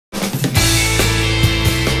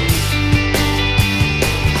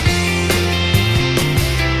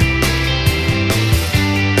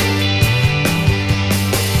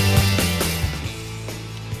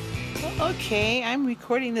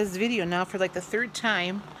recording this video now for like the third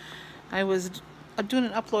time. I was doing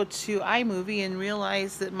an upload to iMovie and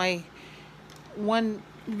realized that my one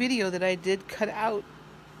video that I did cut out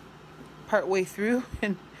partway through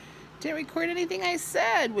and didn't record anything I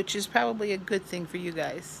said, which is probably a good thing for you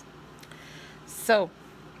guys. So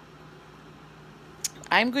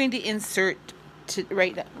I'm going to insert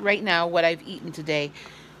right now what I've eaten today.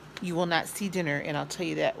 You will not see dinner, and I'll tell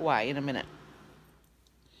you that why in a minute.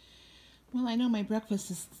 Well, I know my breakfast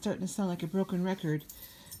is starting to sound like a broken record,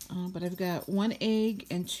 but I've got 1 egg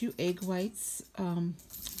and 2 egg whites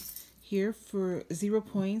here for 0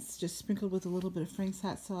 points, just sprinkled with a little bit of Frank's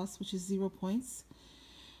hot sauce, which is 0 points.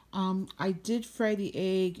 I did fry the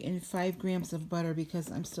egg in 5 grams of butter because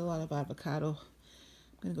I'm still out of avocado.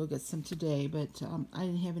 I'm going to go get some today, but I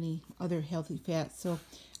didn't have any other healthy fat, so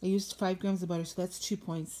I used 5 grams of butter, so that's 2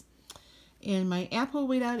 points. And my apple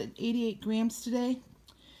weighed out at 88 grams today,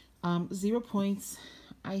 0 points.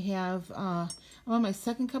 I have, I'm on my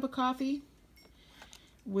second cup of coffee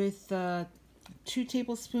with 2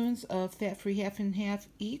 tablespoons of fat-free half and half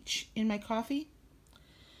each in my coffee.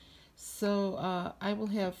 So I will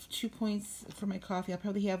have 2 points for my coffee. I'll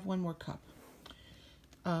probably have 1 more cup,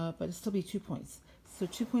 but it'll still be 2 points. So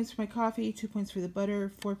 2 points for my coffee, 2 points for the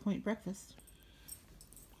butter, 4-point breakfast.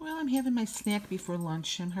 Well, I'm having my snack before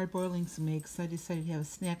lunch. I'm hard-boiling some eggs, so I decided to have a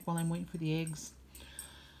snack while I'm waiting for the eggs.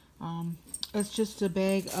 It's just a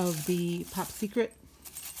bag of the Pop Secret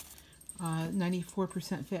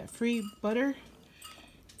 94% fat-free butter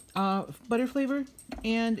flavor,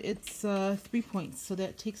 and it's 3 points, so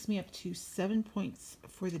that takes me up to 7 points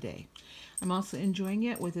for the day. I'm also enjoying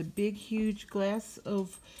it with a big, huge glass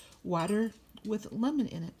of water with lemon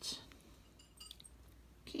in it.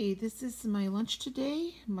 Okay, this is my lunch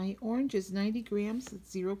today. My orange is 90 grams at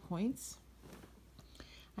 0 points.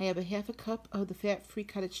 I have a half a cup of the fat-free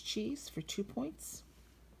cottage cheese for 2 points.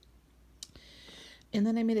 And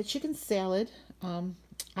then I made a chicken salad.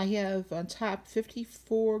 I have on top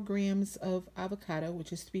 54 grams of avocado,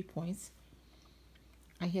 which is 3 points.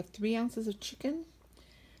 I have 3 ounces of chicken,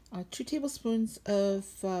 2 tablespoons of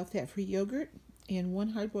fat-free yogurt, and 1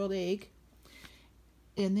 hard-boiled egg.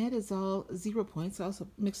 And that is all 0 points. I also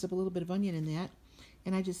mixed up a little bit of onion in that.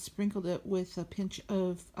 And I just sprinkled it with a pinch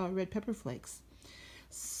of red pepper flakes.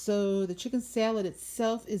 So the chicken salad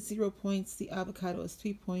itself is 0 points. The avocado is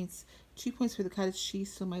 3 points. 2 points for the cottage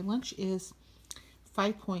cheese. So my lunch is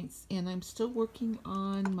 5 points. And I'm still working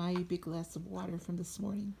on my big glass of water from this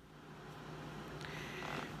morning.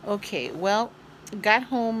 Okay, well, got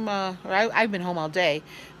home, I've been home all day,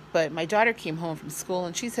 but my daughter came home from school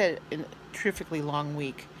and she's had a terrifically long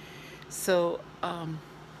week. So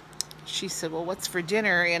she said, well, what's for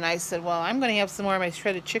dinner? And I said, well, I'm going to have some more of my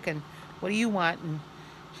shredded chicken. What do you want? And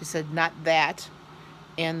she said, not that.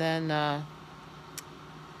 And then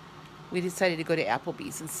we decided to go to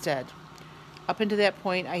Applebee's instead. Up until that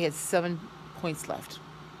point, I had 7 points left.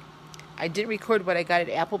 I didn't record what I got at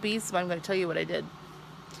Applebee's, but I'm going to tell you what I did.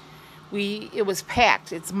 It was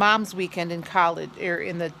packed. It's Mom's weekend in college, or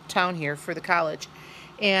in the town here for the college.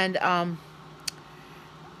 And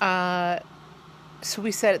so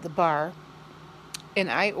we sat at the bar, and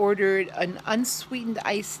I ordered an unsweetened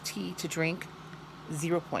iced tea to drink,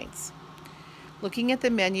 0 points. Looking at the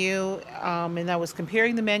menu, and I was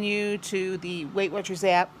comparing the menu to the Weight Watchers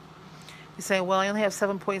app. I saying, well, I only have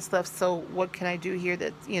 7 points left, so what can I do here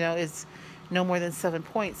that, is no more than 7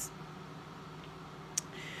 points?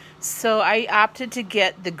 So I opted to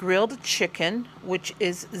get the grilled chicken, which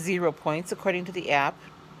is 0 points according to the app.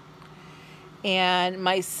 And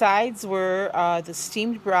my sides were the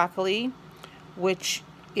steamed broccoli, which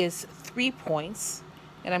is 3 points.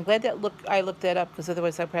 And I'm glad that I looked that up, because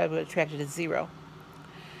otherwise I probably would have tracked it as 0.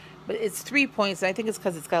 But it's 3 points, and I think it's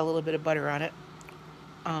because it's got a little bit of butter on it.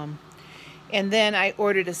 And then I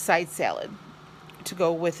ordered a side salad to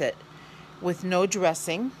go with it, with no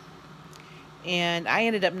dressing. And I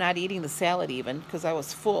ended up not eating the salad even, because I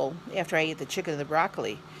was full after I ate the chicken and the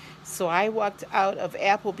broccoli. So I walked out of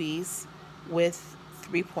Applebee's with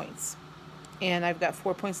 3 points. And I've got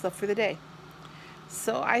 4 points left for the day.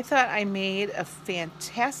 So I thought I made a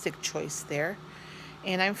fantastic choice there.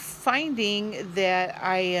 And I'm finding that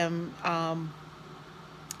I am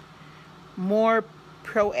more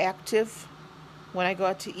proactive when I go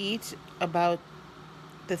out to eat about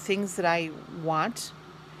the things that I want.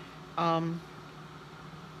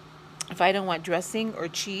 If I don't want dressing or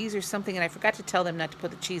cheese or something, and I forgot to tell them not to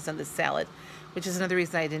put the cheese on the salad, which is another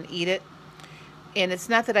reason I didn't eat it. And it's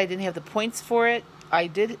not that I didn't have the points for it. I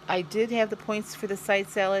did have the points for the side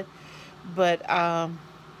salad, but I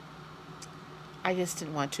just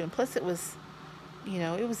didn't want to. And plus it was,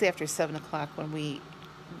 it was after 7 o'clock when we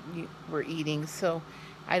we're eating, so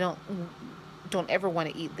I don't ever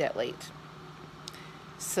want to eat that late.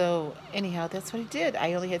 So anyhow, that's what I did.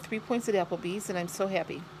 I only had 3 points at Applebee's, and I'm so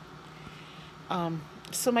happy.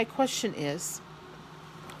 So my question is,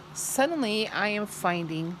 suddenly I am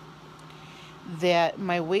finding that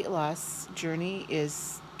my weight loss journey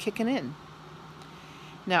is kicking in.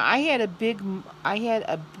 Now I had a big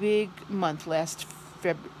month last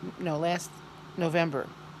November,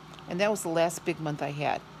 and that was the last big month I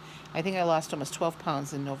had. I think I lost almost 12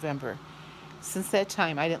 pounds in November. Since that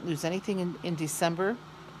time, I didn't lose anything in December.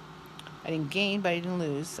 I didn't gain, but I didn't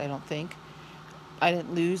lose, I don't think. I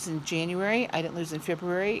didn't lose in January. I didn't lose in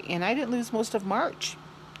February. And I didn't lose most of March.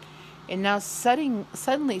 And now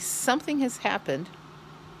suddenly something has happened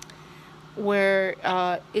where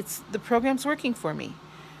the program's working for me.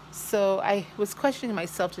 So I was questioning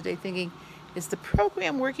myself today, thinking, is the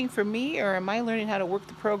program working for me, or am I learning how to work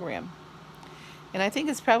the program? And I think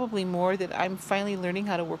it's probably more that I'm finally learning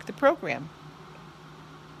how to work the program.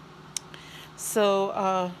 So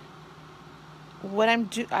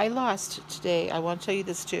I lost today. I want to tell you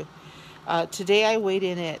this too. Today I weighed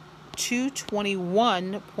in at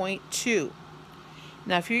 221.2.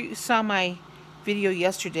 Now, if you saw my video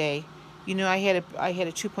yesterday, you know I had a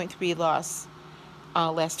 2.3 loss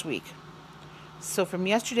last week. So from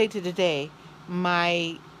yesterday to today,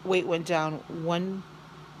 my weight went down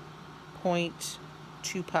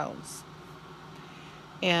 1.2 pounds.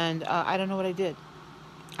 And I don't know what I did.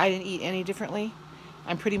 I didn't eat any differently.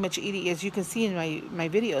 I'm pretty much eating, as you can see in my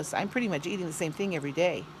videos, I'm pretty much eating the same thing every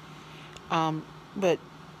day.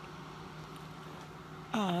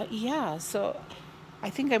 Yeah, so I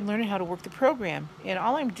think I'm learning how to work the program. And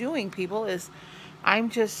all I'm doing, people, is I'm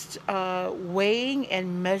just weighing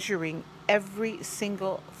and measuring every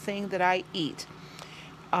single thing that I eat.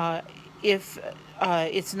 If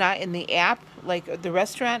it's not in the app, like the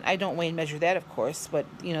restaurant, I don't weigh and measure that, of course. But,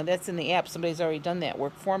 you know, that's in the app. Somebody's already done that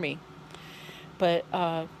work for me. But,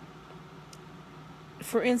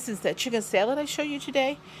 for instance, that chicken salad I showed you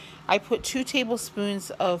today, I put 2 tablespoons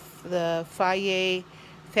of the Fage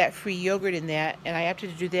fat-free yogurt in that, and I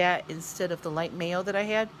opted to do that instead of the light mayo that I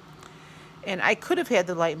had. And I could have had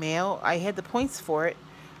the light mayo. I had the points for it.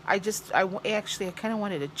 I kind of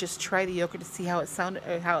wanted to just try the yogurt to see how it sounded,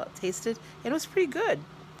 or how it tasted, and it was pretty good.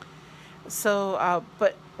 So,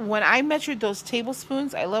 but when I measured those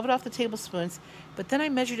tablespoons, I leveled off the tablespoons, but then I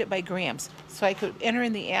measured it by grams, so I could enter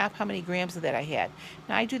in the app how many grams of that I had.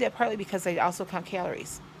 Now, I do that partly because I also count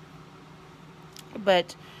calories.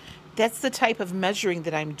 But that's the type of measuring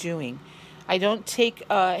that I'm doing. I don't take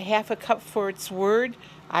half a cup for its word.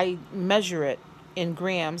 I measure it in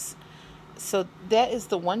grams. So that is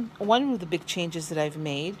one of the big changes that I've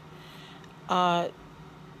made. I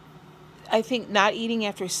think not eating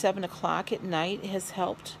after 7 o'clock at night has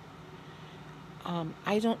helped.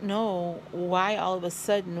 I don't know why all of a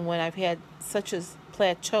sudden, when I've had such a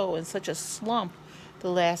plateau and such a slump the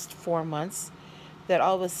last 4 months, that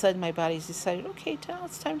all of a sudden my body's decided, okay, now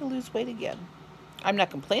it's time to lose weight again. I'm not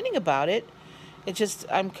complaining about it. It's just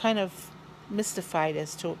I'm kind of mystified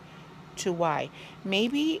as to why.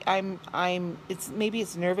 Maybe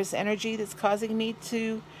it's nervous energy that's causing me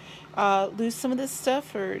to lose some of this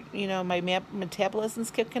stuff, or my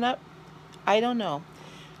metabolism's kicking up. I don't know.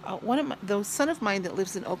 The son of mine that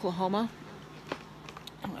lives in Oklahoma,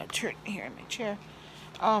 I'm going to turn here in my chair.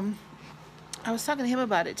 I was talking to him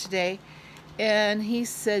about it today, and he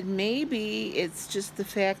said maybe it's just the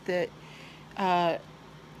fact that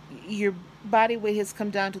your body weight has come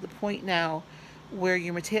down to the point now where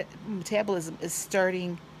your metabolism is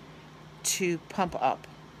starting to pump up,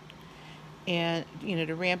 and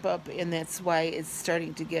to ramp up, and that's why it's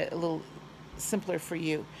starting to get a little simpler for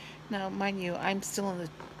you. Now, mind you, I'm still in the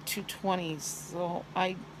 220s, so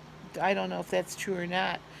I don't know if that's true or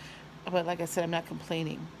not, but like I said, I'm not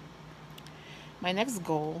complaining. My next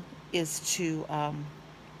goal is to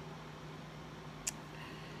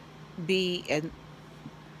be in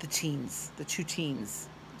the teens, the 2 teens,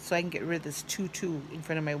 so I can get rid of this 2-2 in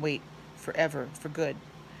front of my weight forever, for good.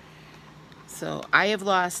 So I have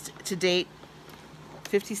lost to date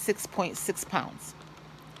 56.6 pounds.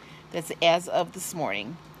 That's as of this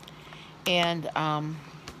morning. And I'm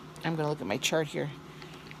going to look at my chart here.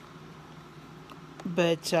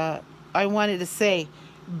 But I wanted to say,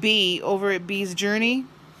 B, over at B's Journey,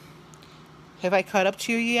 have I caught up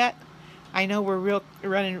to you yet? I know we're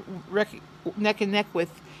running neck and neck with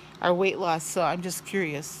our weight loss, so I'm just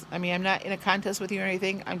curious. I mean, I'm not in a contest with you or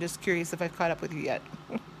anything. I'm just curious if I've caught up with you yet.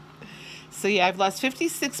 So yeah, I've lost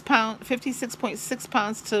 56.6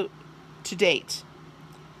 pounds to date.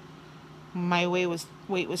 My weight was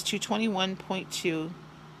 221.2,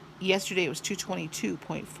 yesterday it was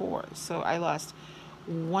 222.4. So I lost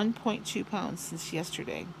 1.2 pounds since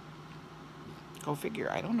yesterday. Go figure,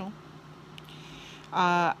 I don't know.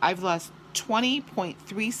 I've lost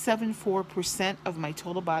 20.374% of my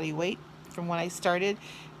total body weight from when I started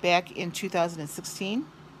back in 2016.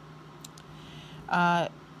 For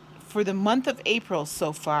the month of April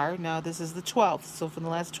so far, now this is the 12th, so for the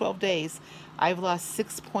last 12 days, I've lost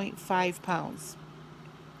 6.5 pounds.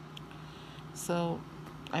 So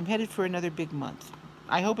I'm headed for another big month.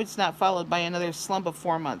 I hope it's not followed by another slump of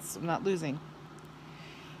 4 months. I'm not losing.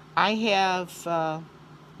 I have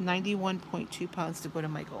 91.2 pounds to go to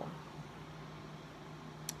my goal.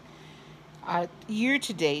 Year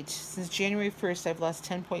to date, since January 1st, I've lost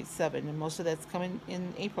 10.7, and most of that's coming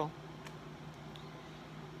in April.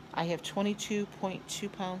 I have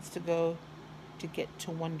 22.2 pounds to go to get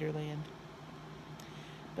to Wonderland.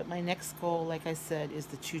 But my next goal, like I said, is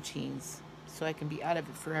the 2 teens, so I can be out of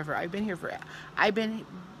it forever. I've been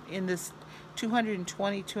in this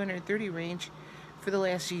 220, 230 range for the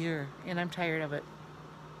last year, and I'm tired of it.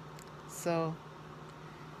 So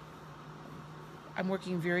I'm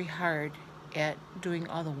working very hard at doing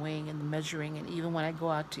all the weighing and the measuring, and even when I go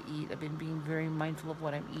out to eat, I've been being very mindful of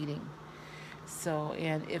what I'm eating. So,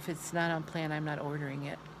 and if it's not on plan, I'm not ordering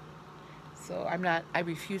it. So I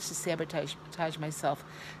refuse to sabotage myself.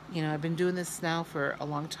 You know, I've been doing this now for a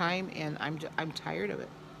long time, and I'm tired of it.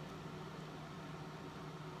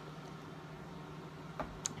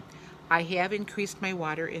 I have increased my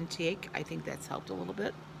water intake. I think that's helped a little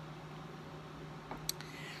bit.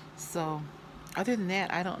 So, other than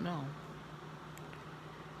that, I don't know.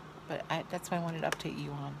 But that's what I wanted to update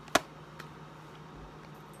you on.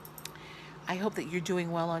 I hope that you're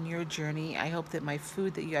doing well on your journey. I hope that my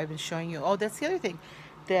food that I've been showing you. Oh, that's the other thing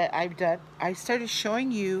that I've done. I started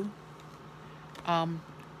showing you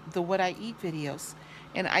the what I eat videos.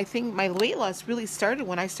 And I think my weight loss really started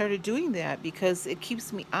when I started doing that, because it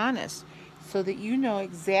keeps me honest so that you know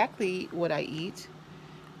exactly what I eat.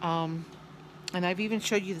 And I've even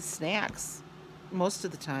showed you the snacks most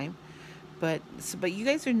of the time. But you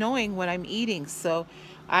guys are knowing what I'm eating. So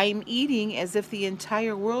I'm eating as if the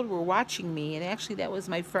entire world were watching me. And actually that was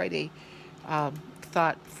my Friday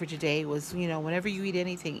thought for today was, you know, whenever you eat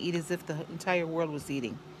anything, eat as if the entire world was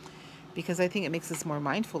eating. Because I think it makes us more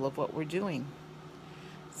mindful of what we're doing.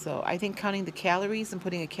 So I think counting the calories and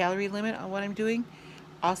putting a calorie limit on what I'm doing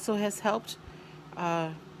also has helped.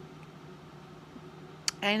 I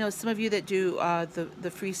know some of you that do the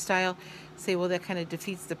freestyle say, well, that kind of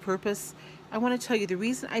defeats the purpose. I want to tell you the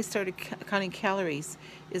reason I started counting calories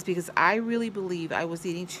is because I really believe I was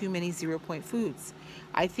eating too many 0-point foods.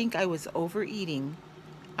 I think I was overeating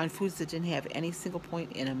on foods that didn't have any single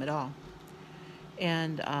point in them at all.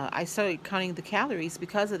 And I started counting the calories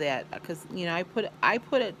because of that. Because, you know, I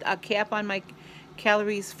put a cap on my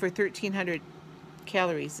calories for 1,300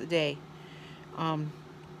 calories a day.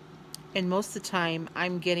 And most of the time,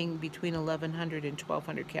 I'm getting between 1,100 and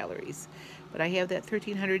 1,200 calories. But I have that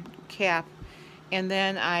 1,300 cap. And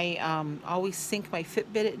then I always sync my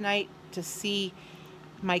Fitbit at night to see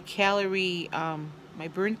my calorie, my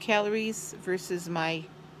burned calories versus my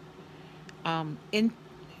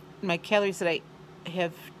my calories that I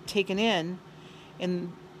have taken in.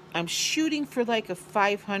 And I'm shooting for like a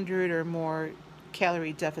 500 or more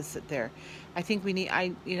calorie deficit there. I think we need,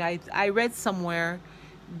 I read somewhere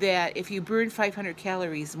that if you burn 500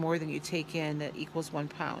 calories more than you take in, that equals 1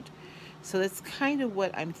 pound. So that's kind of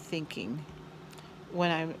what I'm thinking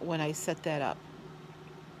when I set that up.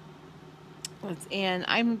 And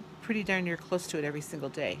I'm pretty darn near close to it every single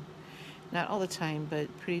day. Not all the time, but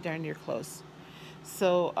pretty darn near close.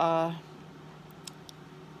 So,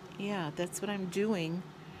 yeah, that's what I'm doing.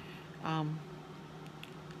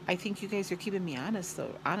 I think you guys are keeping me honest,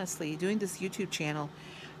 though. Honestly, doing this YouTube channel,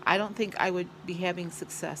 I don't think I would be having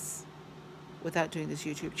success without doing this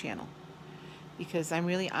YouTube channel. Because I'm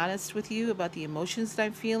really honest with you about the emotions that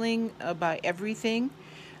I'm feeling, about everything.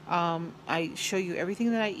 I show you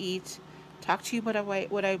everything that I eat, talk to you about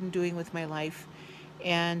what I'm doing with my life,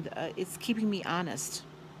 and it's keeping me honest.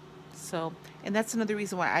 So, and that's another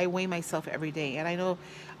reason why I weigh myself every day. And I know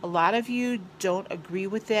a lot of you don't agree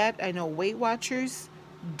with that. I know Weight Watchers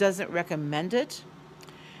doesn't recommend it.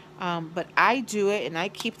 But I do it, and I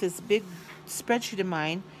keep this big spreadsheet of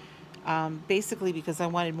mine, basically because I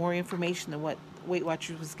wanted more information than what Weight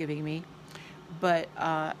Watchers was giving me. But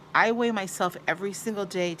I weigh myself every single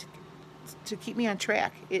day to keep me on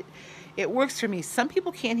track. It works for me. Some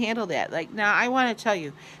people can't handle that. Like, now I want to tell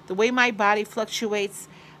you, the way my body fluctuates,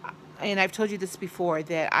 and I've told you this before,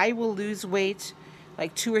 that I will lose weight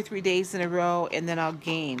like 2 or 3 days in a row, and then I'll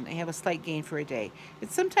gain. I have a slight gain for a day. And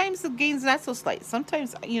sometimes the gain's not so slight.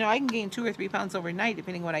 Sometimes, I can gain 2 or 3 pounds overnight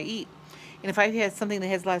depending what I eat. And if I've had something that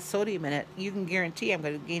has a lot of sodium in it, you can guarantee I'm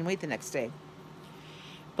going to gain weight the next day.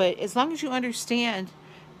 But as long as you understand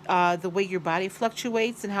the way your body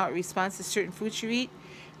fluctuates and how it responds to certain foods you eat,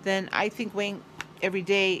 then I think weighing every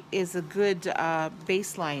day is a good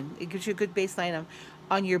baseline. It gives you a good baseline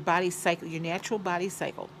on your body cycle, your natural body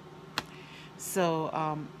cycle. So,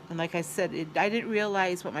 and like I said, I didn't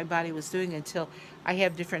realize what my body was doing until I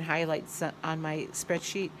have different highlights on my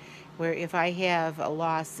spreadsheet, where if I have a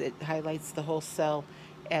loss, it highlights the whole cell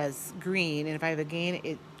as green, and if I have a gain,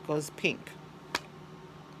 it goes pink.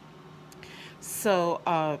 So,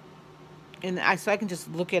 so I can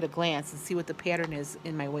just look at a glance and see what the pattern is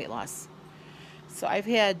in my weight loss. So I've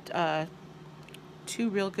had 3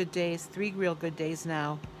 real good days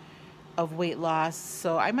now of weight loss.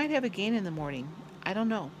 So I might have a gain in the morning. I don't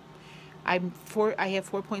know. I have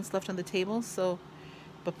 4 points left on the table. So,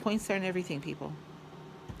 but points aren't everything, people.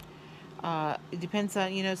 It depends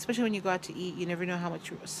on, especially when you go out to eat, you never know how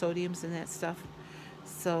much sodium's in that stuff.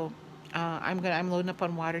 So I'm loading up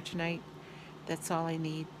on water tonight. That's all I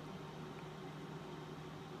need.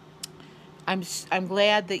 I'm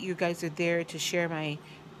glad that you guys are there to share my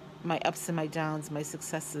ups and my downs, my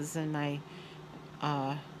successes and my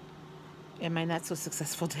not so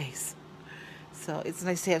successful days. So it's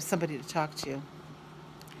nice to have somebody to talk to.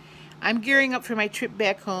 I'm gearing up for my trip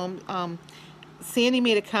back home. Sandy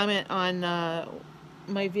made a comment on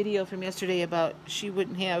my video from yesterday about she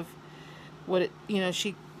wouldn't have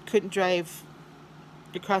she couldn't drive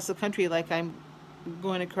across the country like I'm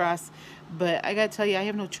going across. But I gotta tell you, I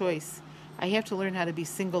have no choice. I have to learn how to be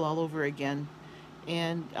single all over again.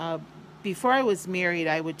 And before I was married,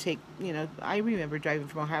 I would take, I remember driving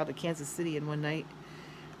from Ohio to Kansas City in one night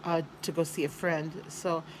to go see a friend.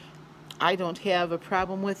 So I don't have a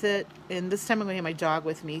problem with it. And this time I'm going to have my dog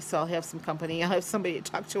with me, so I'll have some company. I'll have somebody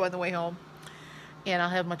to talk to on the way home. And I'll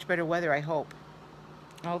have much better weather, I hope.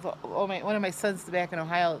 Although, one of my sons back in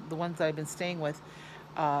Ohio, the ones that I've been staying with,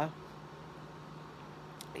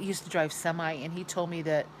 used to drive semi, and he told me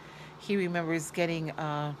that he remembers getting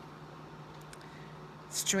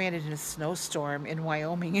stranded in a snowstorm in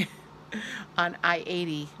Wyoming on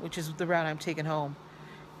I-80, which is the route I'm taking home,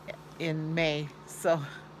 in May. So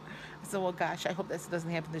I said, well, gosh, I hope this doesn't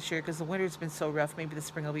happen this year because the winter's been so rough. Maybe the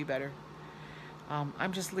spring will be better.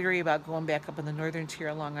 I'm just leery about going back up in the northern tier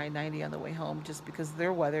along I-90 on the way home, just because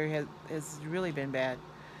their weather has really been bad.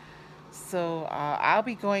 So I'll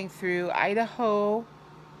be going through Idaho,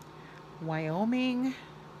 Wyoming.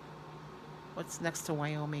 What's next to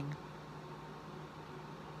Wyoming?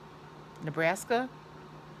 Nebraska,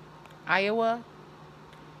 Iowa,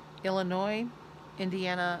 Illinois,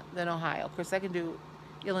 Indiana, then Ohio. Of course, I can do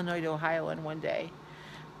Illinois to Ohio in one day.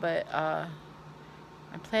 But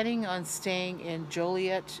I'm planning on staying in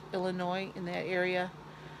Joliet, Illinois, in that area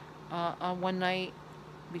on one night.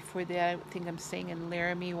 Before that, I think I'm staying in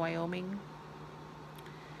Laramie, Wyoming.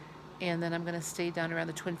 And then I'm going to stay down around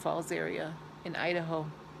the Twin Falls area in Idaho.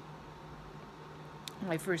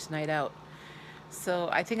 My first night out. So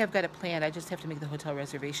I think I've got it planned. I just have to make the hotel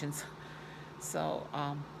reservations. So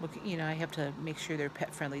look, I have to make sure they're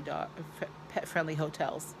pet-friendly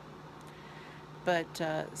hotels. But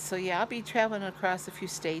so yeah, I'll be traveling across a few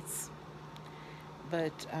states.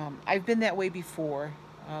 But I've been that way before.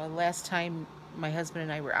 Last time my husband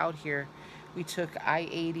and I were out here, we took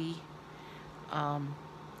I-80.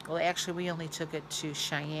 Well, actually, we only took it to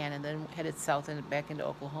Cheyenne and then headed south and back into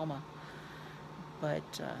Oklahoma.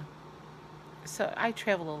 But so I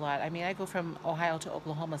travel a lot. I mean, I go from Ohio to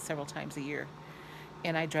Oklahoma several times a year,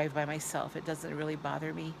 and I drive by myself. It doesn't really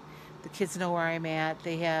bother me. The kids know where I'm at.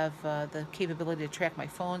 They have the capability to track my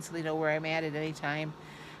phone, so they know where I'm at any time.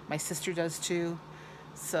 My sister does too.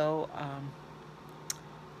 So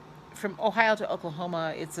from Ohio to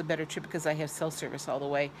Oklahoma, it's a better trip because I have cell service all the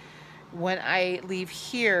way. When I leave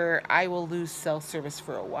here, I will lose cell service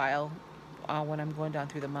for a while when I'm going down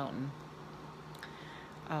through the mountain.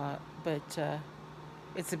 But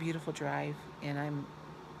it's a beautiful drive, and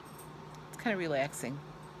it's kind of relaxing.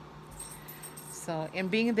 So, and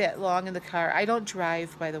being that long in the car, I don't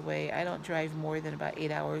drive, by the way, I don't drive more than about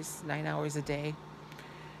 8 hours, 9 hours a day.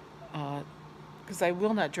 Because I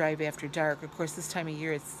will not drive after dark. Of course, this time of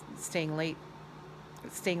year, it's staying late.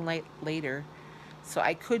 It's staying late later. So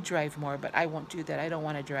I could drive more, but I won't do that. I don't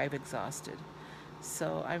want to drive exhausted.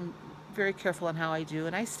 So I'm very careful on how I do,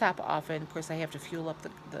 and I stop often. Of course, I have to fuel up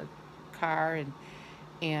the car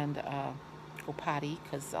and go potty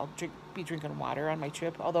because I'll be drinking water on my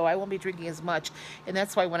trip, although I won't be drinking as much. And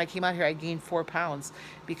that's why when I came out here I gained 4 pounds,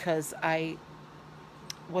 because I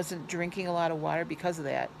wasn't drinking a lot of water because of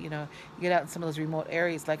that. You know, you get out in some of those remote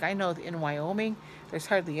areas. Like I know in Wyoming, there's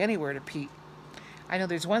hardly anywhere to pee. I know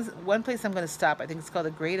there's one place I'm going to stop. I think it's called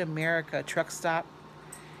the Great America Truck Stop.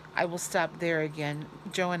 I will stop there again.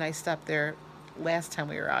 Joe and I stopped there last time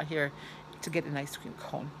we were out here to get an ice cream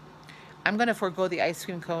cone. I'm going to forego the ice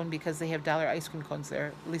cream cone because they have dollar ice cream cones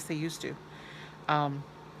there. At least they used to.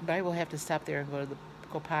 But I will have to stop there and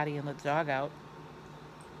go potty and let the dog out.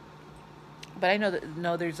 But I know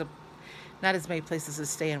that there's not as many places to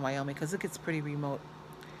stay in Wyoming because it gets pretty remote.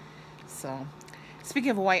 So,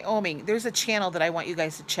 speaking of Wyoming, there's a channel that I want you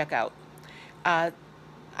guys to check out.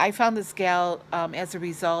 I found this gal as a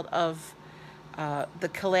result of the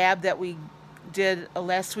collab that we did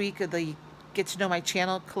last week, the Get to Know My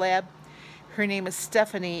Channel collab. Her name is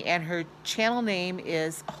Stephanie, and her channel name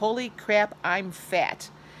is Holy Crap, I'm Fat.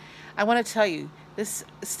 I want to tell you, this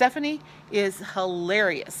Stephanie is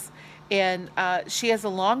hilarious. And she has a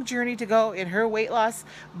long journey to go in her weight loss,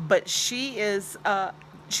 but she's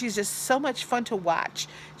just so much fun to watch.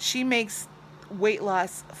 She makes weight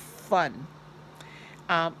loss fun.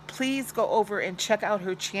 Please go over and check out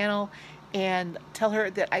her channel and tell her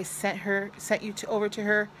that I sent you over to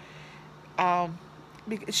her.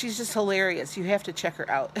 Because she's just hilarious. You have to check her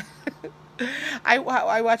out. I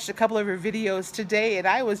watched a couple of her videos today, and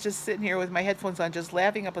I was just sitting here with my headphones on, just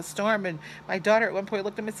laughing up a storm. And my daughter at one point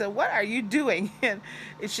looked at me and said, "What are you doing?" And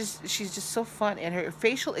she's just so fun, and her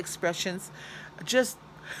facial expressions, just.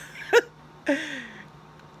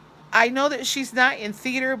 I know that she's not in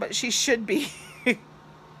theater, but she should be.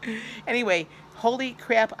 Anyway, Holy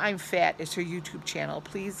Crap, I'm Fat is her YouTube channel.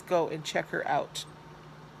 Please go and check her out.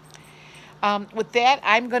 With that,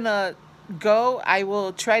 I'm gonna go. I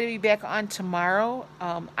will try to be back on tomorrow.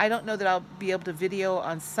 I don't know that I'll be able to video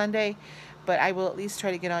on Sunday, but I will at least try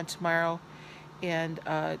to get on tomorrow and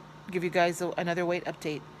give you guys another weight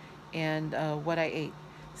update and what I ate.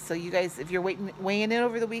 So you guys, if you're weighing in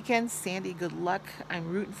over the weekend, Sandy, good luck. I'm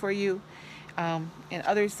rooting for you. And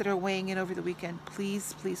others that are weighing in over the weekend,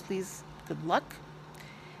 please, please, please, good luck.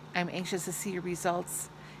 I'm anxious to see your results.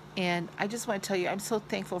 And I just want to tell you, I'm so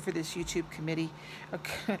thankful for this YouTube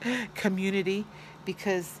community,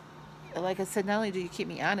 because, like I said, not only do you keep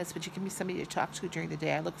me honest, but you give me somebody to talk to during the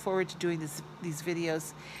day. I look forward to doing these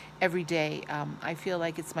videos every day. I feel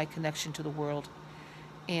like it's my connection to the world.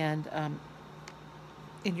 And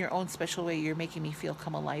in your own special way, you're making me feel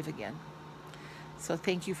come alive again. So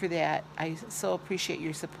thank you for that. I so appreciate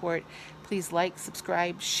your support. Please like,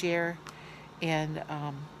 subscribe, share, and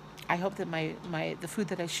I hope that the food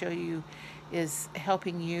that I show you is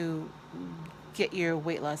helping you get your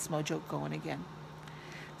weight loss mojo going again.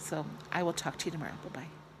 So I will talk to you tomorrow. Bye-bye.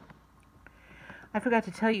 I forgot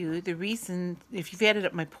to tell you the reason, if you've added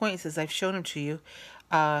up my points as I've shown them to you,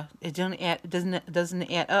 it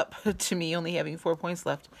doesn't add up to me only having 4 points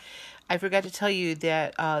left. I forgot to tell you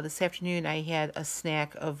that this afternoon I had a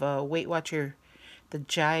snack of Weight Watcher, the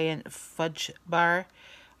giant fudge bar.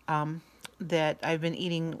 That I've been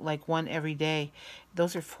eating like one every day.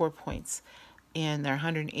 Those are 4 points, and they're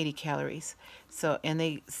 180 calories. So, and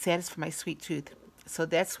they satisfy my sweet tooth. So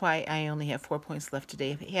that's why I only have 4 points left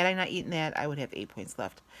today. Had I not eaten that, I would have 8 points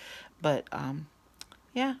left. But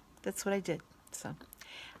yeah, that's what I did. So,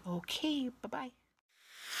 okay, bye-bye.